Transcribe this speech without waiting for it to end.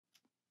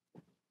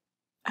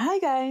Hi,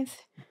 guys.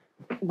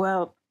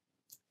 Well,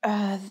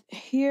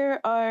 here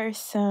are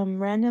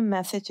some random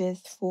messages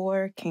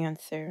for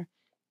Cancer.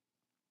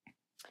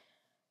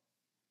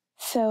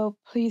 So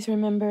please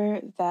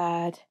remember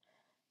that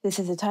this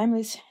is a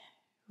timeless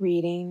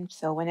reading.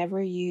 So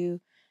whenever you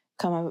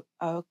come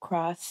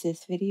across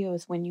this video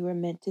is when you were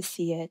meant to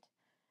see it.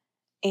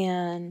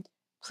 And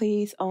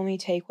please only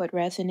take what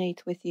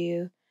resonates with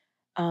you.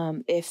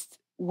 If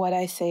what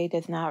I say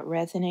does not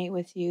resonate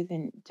with you,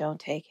 then don't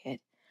take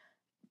it.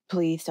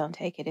 Please don't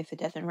take it if it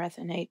doesn't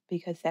resonate,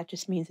 because that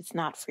just means it's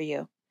not for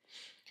you.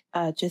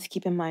 Just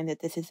keep in mind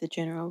that this is a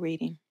general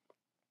reading.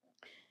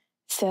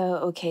 So,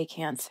 okay,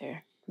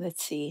 Cancer,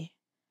 let's see.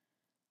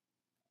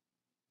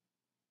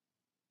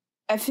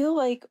 I feel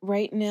like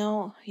right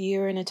now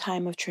you're in a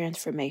time of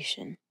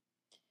transformation.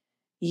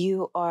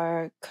 You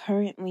are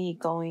currently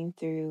going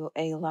through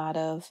a lot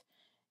of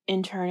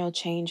internal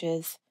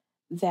changes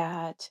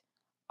that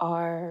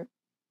are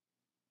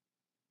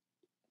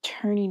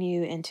turning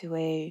you into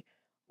a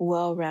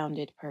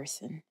well-rounded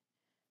person.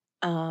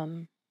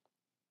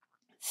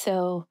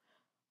 So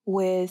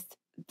with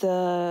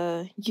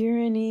the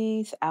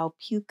Uranus,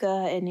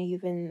 Alpuca, and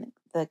even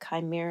the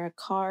Chimera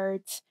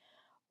cards,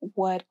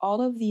 what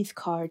all of these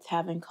cards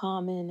have in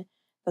common,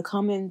 the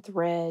common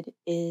thread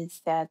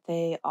is that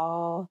they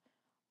all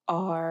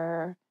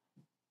are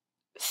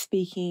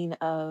speaking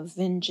of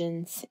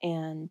vengeance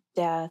and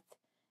death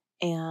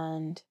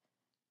and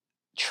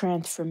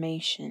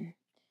transformation.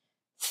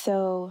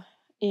 So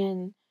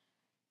in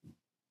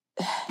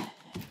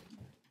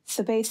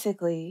so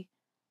basically,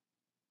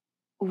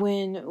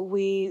 when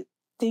we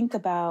think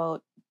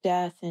about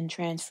death and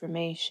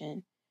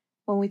transformation,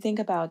 when we think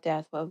about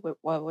death,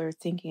 what we're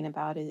thinking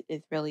about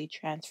is really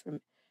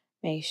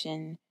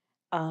transformation.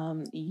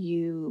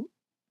 You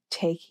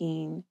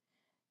taking,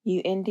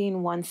 you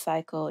ending one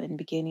cycle and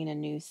beginning a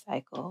new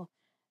cycle.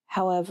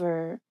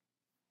 However,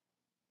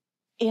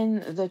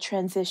 in the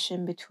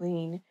transition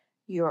between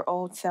your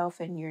old self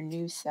and your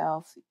new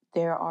self,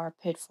 there are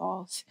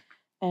pitfalls.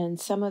 And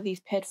some of these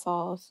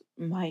pitfalls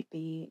might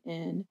be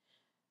in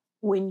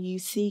when you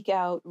seek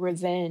out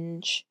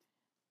revenge,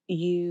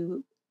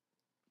 you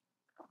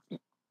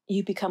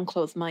you become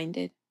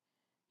closed-minded.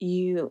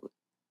 You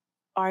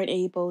aren't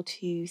able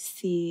to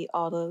see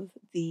all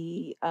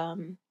the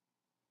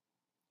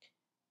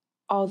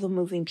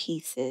moving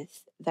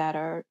pieces that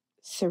are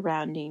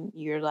surrounding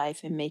your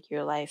life and make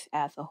your life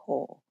as a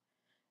whole.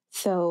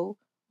 So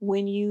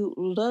when you're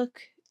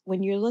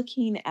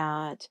looking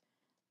at,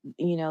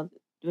 you know,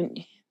 when,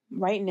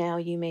 right now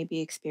you may be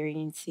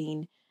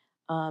experiencing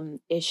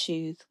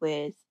issues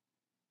with,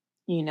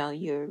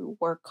 your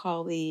work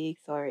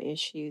colleagues, or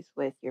issues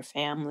with your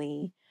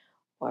family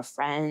or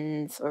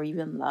friends or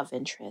even love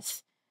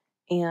interests.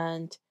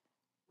 And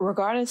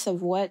regardless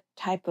of what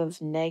type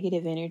of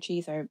negative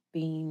energies are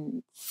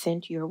being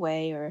sent your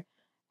way, or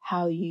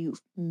how you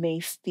may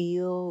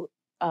feel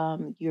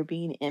you're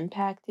being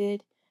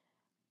impacted,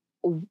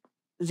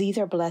 these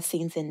are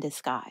blessings in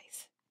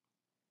disguise.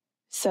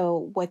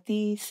 So, what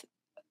these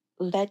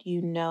let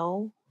you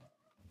know,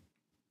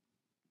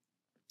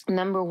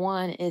 number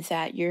one, is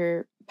that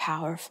you're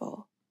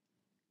powerful.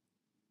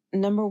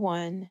 Number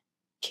one,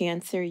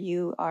 Cancer,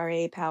 you are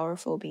a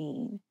powerful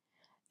being.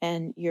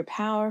 And you're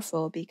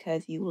powerful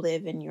because you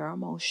live in your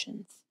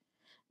emotions.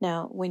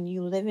 Now, when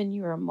you live in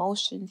your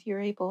emotions,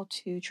 you're able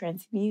to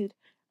transmute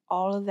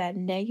all of that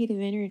negative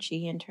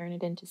energy and turn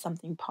it into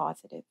something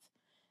positive.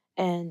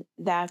 And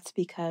that's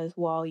because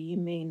while you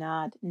may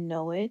not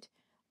know it,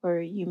 or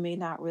you may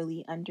not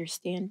really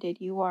understand it,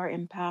 you are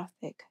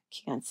empathic,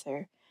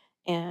 Cancer.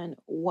 And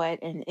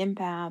what an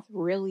empath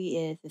really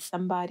is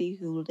somebody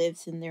who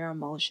lives in their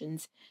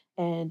emotions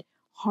and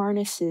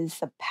harnesses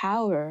the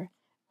power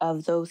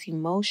of those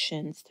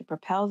emotions to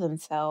propel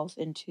themselves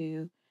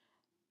into,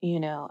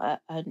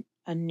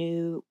 a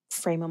new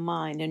frame of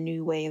mind, a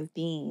new way of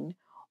being,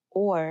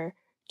 or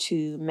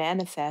to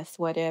manifest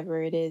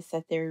whatever it is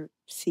that they're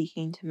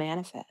seeking to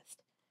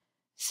manifest.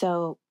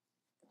 So,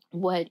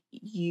 what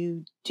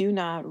you do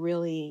not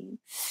really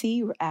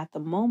see at the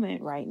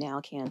moment right now,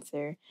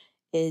 Cancer,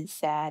 is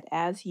that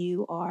as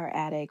you are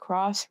at a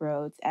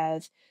crossroads,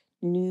 as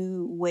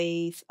new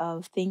ways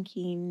of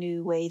thinking,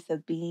 new ways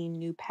of being,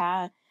 new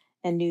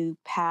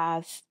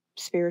paths,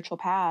 spiritual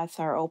paths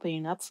are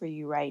opening up for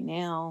you right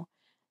now,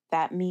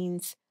 that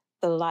means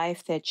the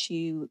life that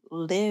you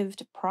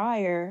lived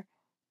prior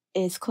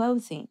is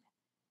closing.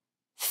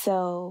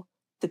 So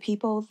the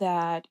people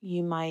that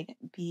you might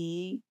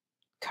be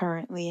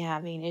currently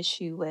having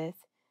issue with,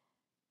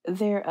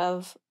 they're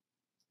of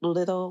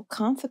little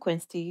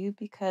consequence to you,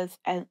 because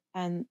at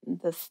the end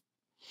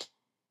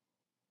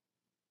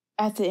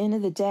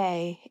of the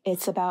day,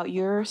 it's about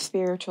your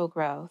spiritual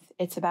growth.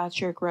 It's about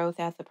your growth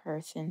as a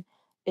person.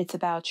 It's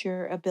about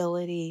your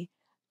ability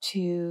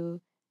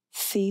to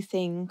see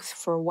things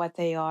for what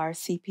they are,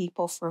 see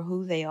people for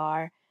who they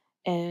are,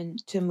 and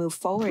to move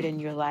forward in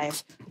your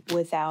life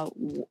without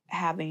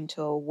having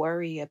to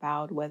worry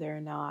about whether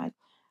or not,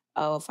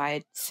 oh, if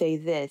I say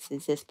this,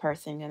 is this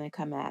person going to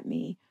come at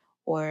me?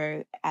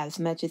 or as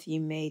much as you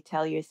may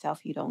tell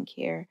yourself you don't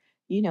care,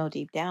 you know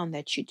deep down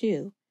that you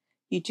do.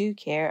 You do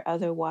care.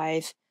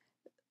 Otherwise,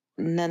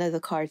 none of the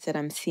cards that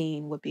I'm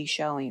seeing would be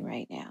showing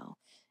right now.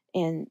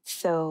 And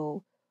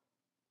so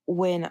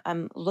when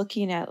I'm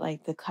looking at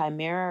like the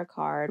Chimera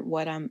card,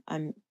 what I'm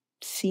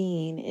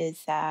seeing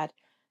is that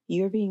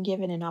you're being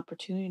given an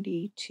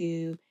opportunity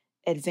to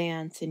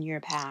advance in your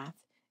path,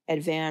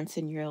 advance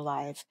in your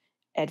life,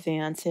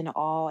 advance in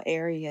all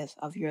areas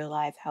of your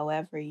life.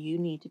 However, you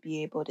need to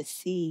be able to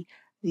see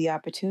the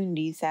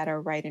opportunities that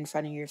are right in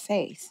front of your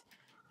face.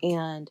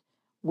 And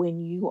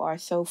when you are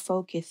so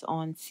focused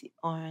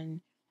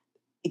on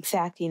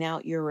exacting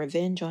out your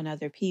revenge on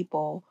other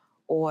people,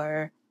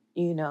 or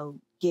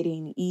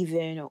getting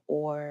even,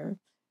 or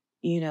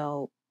you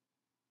know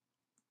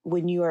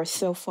when you are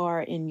so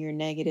far in your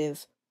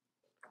negative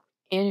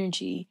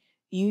energy,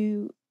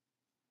 you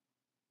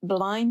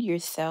blind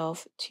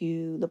yourself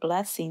to the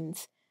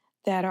blessings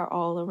that are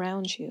all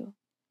around you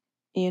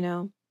you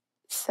know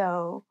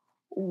so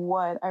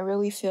what I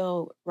really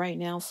feel right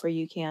now for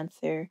you,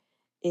 Cancer,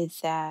 is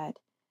that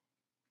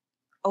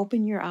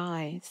open your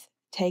eyes,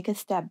 take a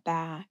step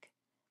back,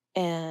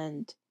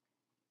 and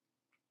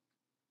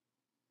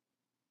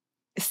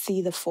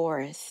see the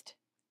forest.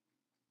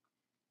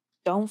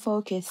 Don't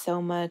focus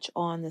so much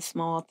on the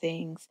small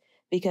things,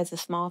 because the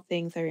small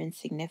things are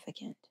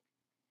insignificant.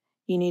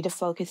 You need to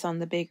focus on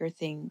the bigger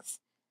things,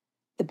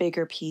 the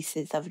bigger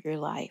pieces of your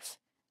life,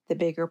 the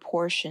bigger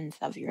portions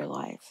of your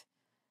life,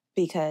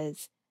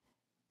 because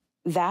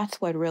that's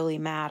what really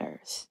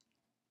matters.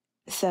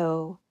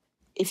 So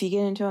if you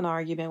get into an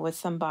argument with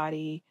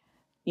somebody,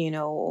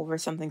 over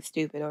something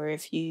stupid, or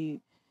if you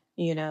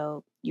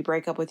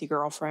break up with your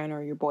girlfriend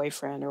or your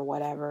boyfriend or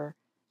whatever,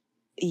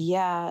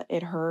 yeah,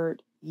 it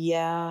hurt.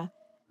 Yeah,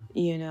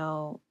 you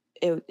know,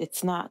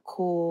 it's not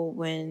cool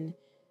when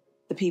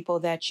the people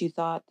that you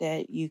thought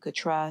that you could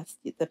trust,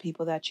 the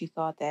people that you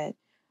thought that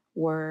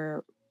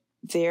were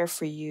there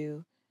for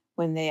you,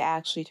 when they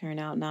actually turn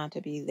out not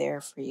to be there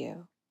for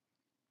you,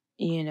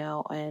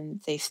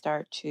 and they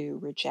start to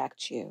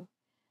reject you.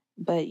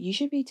 But you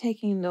should be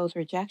taking those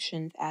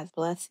rejections as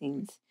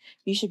blessings.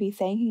 You should be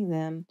thanking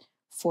them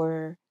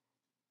for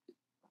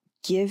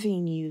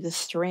giving you the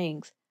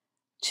strength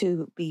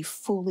to be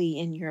fully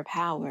in your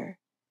power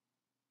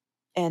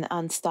and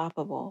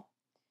unstoppable.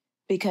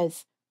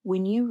 Because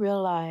when you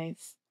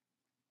realize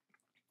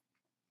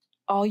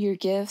all your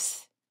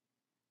gifts,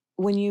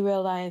 when you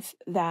realize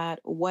that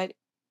what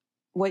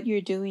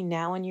you're doing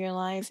now in your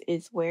life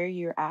is where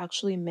you're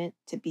actually meant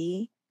to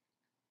be,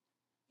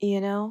 you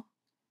know,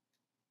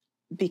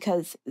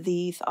 because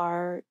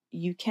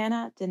you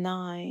cannot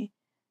deny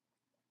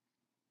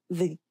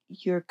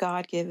your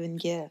God-given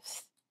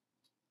gifts.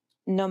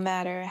 No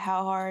matter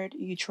how hard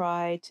you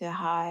try to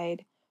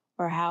hide,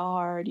 or how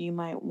hard you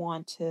might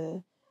want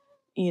to,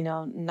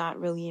 not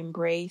really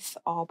embrace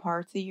all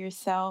parts of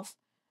yourself,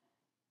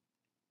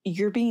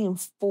 you're being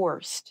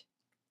forced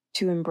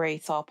to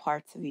embrace all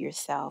parts of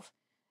yourself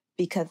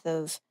because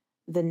of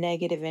the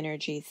negative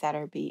energies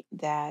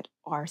that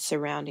are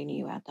surrounding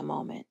you at the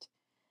moment.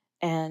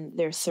 And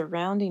they're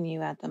surrounding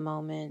you at the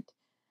moment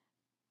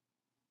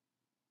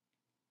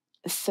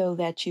so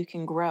that you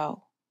can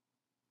grow.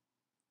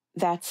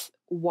 That's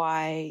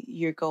why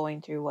you're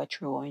going through what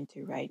you're going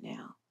through right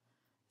now.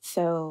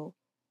 So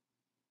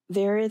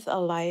there is a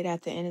light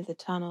at the end of the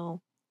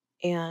tunnel,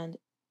 and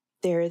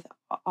there is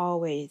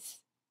always,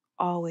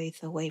 always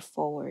a way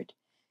forward.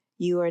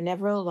 You are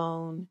never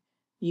alone.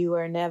 You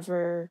are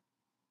never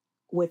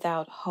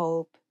without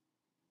hope,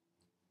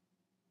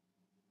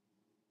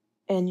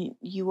 and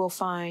you will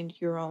find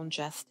your own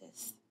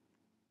justice.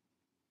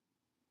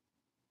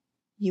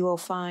 You will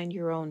find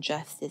your own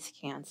justice,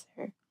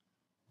 Cancer.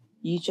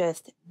 You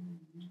just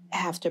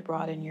have to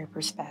broaden your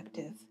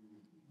perspective,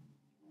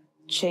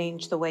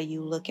 change the way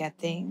you look at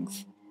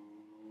things,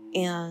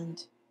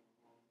 and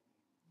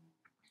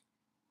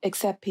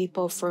accept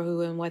people for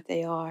who and what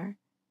they are.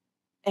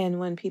 And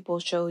when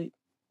people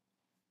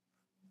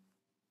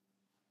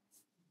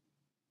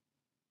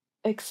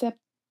accept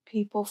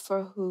people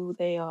for who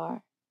they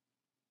are,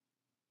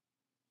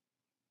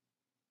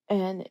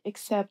 and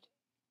accept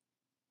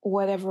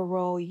whatever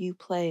role you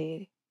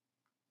played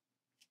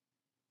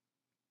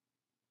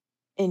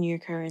in your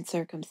current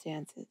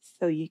circumstances,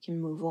 so you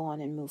can move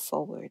on and move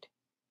forward.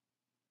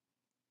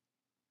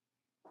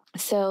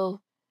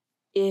 So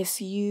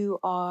if you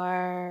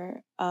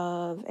are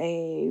of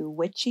a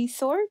witchy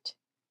sort,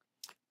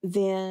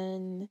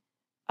 then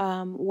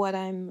what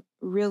I'm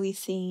really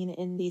seeing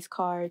in these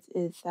cards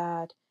is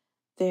that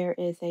there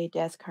is a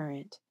death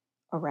current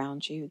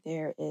around you.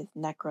 There is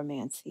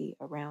necromancy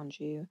around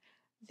you.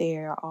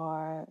 There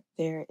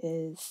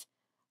is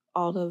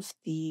all of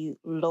the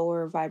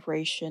lower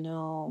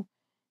vibrational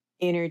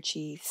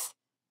energies,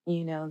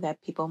 that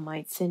people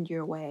might send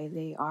your way.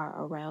 They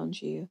are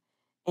around you.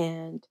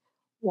 And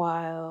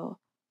while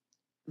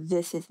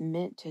this is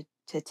meant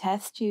to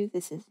test you,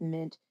 this is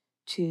meant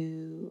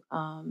to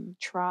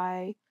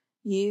try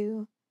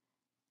you,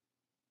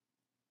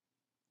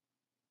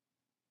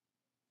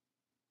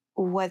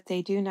 What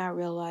they do not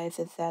realize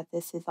is that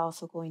this is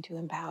also going to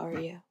empower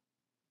you.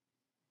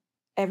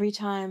 Every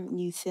time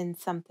you send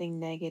something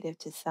negative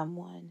to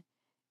someone,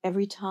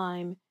 every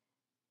time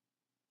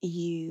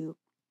you,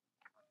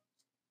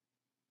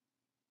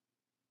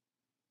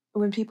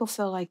 when people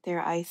feel like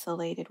they're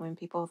isolated, when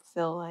people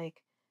feel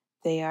like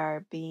they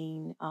are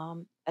being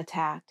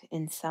attacked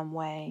in some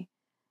way,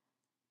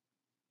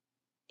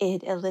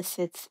 it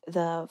elicits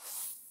the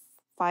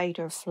fight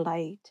or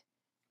flight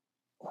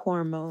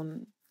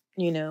hormone,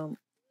 you know,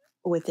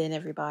 within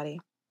everybody.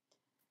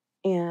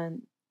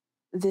 And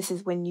this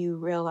is when you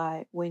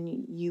realize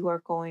when you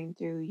are going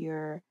through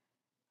your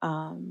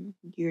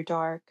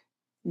dark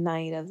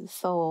night of the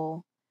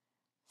soul,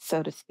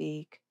 so to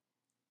speak.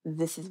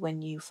 This is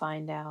when you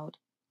find out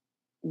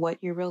what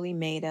you're really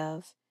made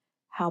of,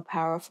 how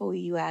powerful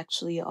you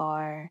actually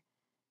are,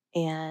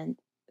 and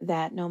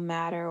that no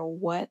matter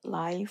what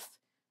life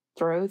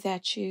throws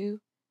at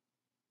you,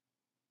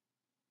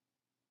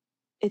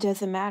 it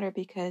doesn't matter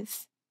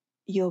because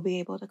you'll be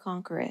able to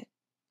conquer it.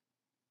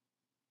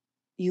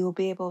 You'll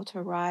be able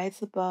to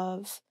rise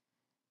above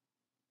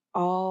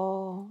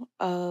all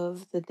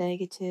of the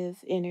negative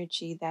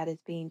energy that is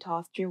being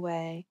tossed your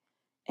way,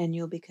 and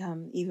you'll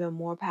become even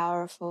more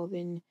powerful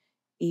than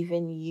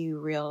even you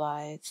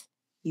realize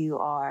you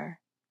are.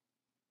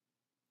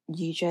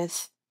 You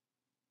just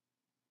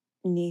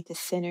need to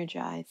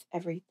synergize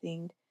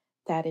everything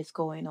that is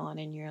going on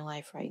in your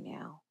life right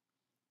now.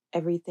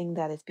 Everything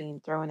that is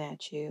being thrown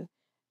at you,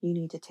 you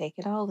need to take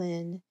it all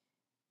in.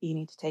 You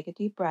need to take a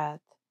deep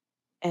breath,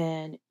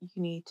 and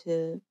you need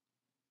to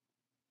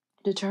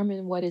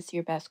determine what is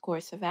your best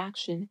course of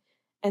action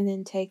and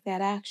then take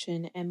that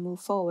action and move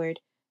forward.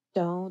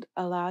 Don't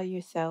allow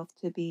yourself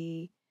to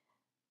be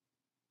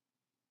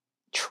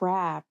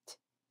trapped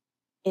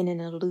in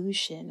an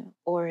illusion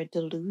or a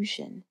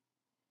delusion.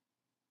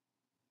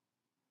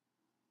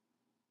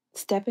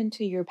 Step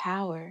into your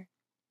power,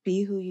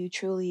 be who you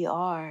truly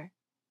are,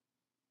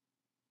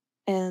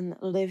 and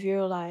live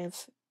your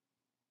life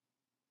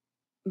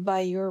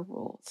by your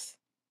rules,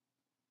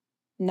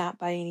 not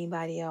by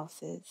anybody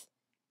else's.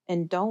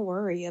 And don't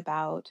worry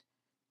about,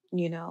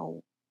 you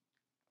know,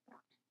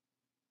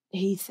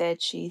 he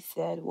said, she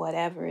said,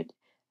 whatever.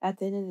 At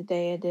the end of the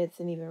day, it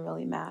doesn't even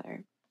really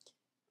matter.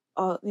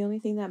 The only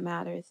thing that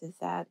matters is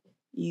that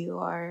you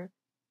are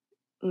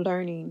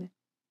learning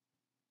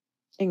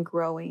and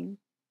growing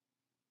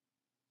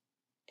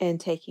and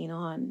taking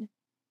on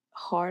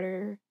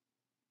harder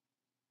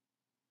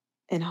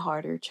and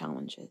harder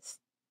challenges.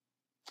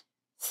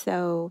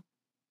 So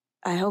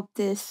I hope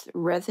this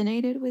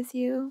resonated with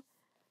you.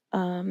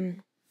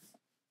 Um,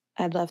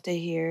 I'd love to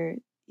hear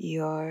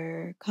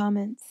your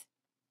comments.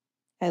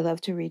 I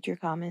love to read your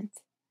comments.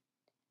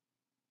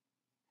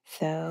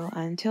 So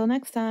until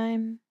next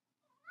time,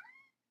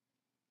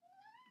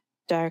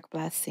 dark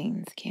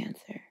blessings,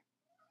 Cancer.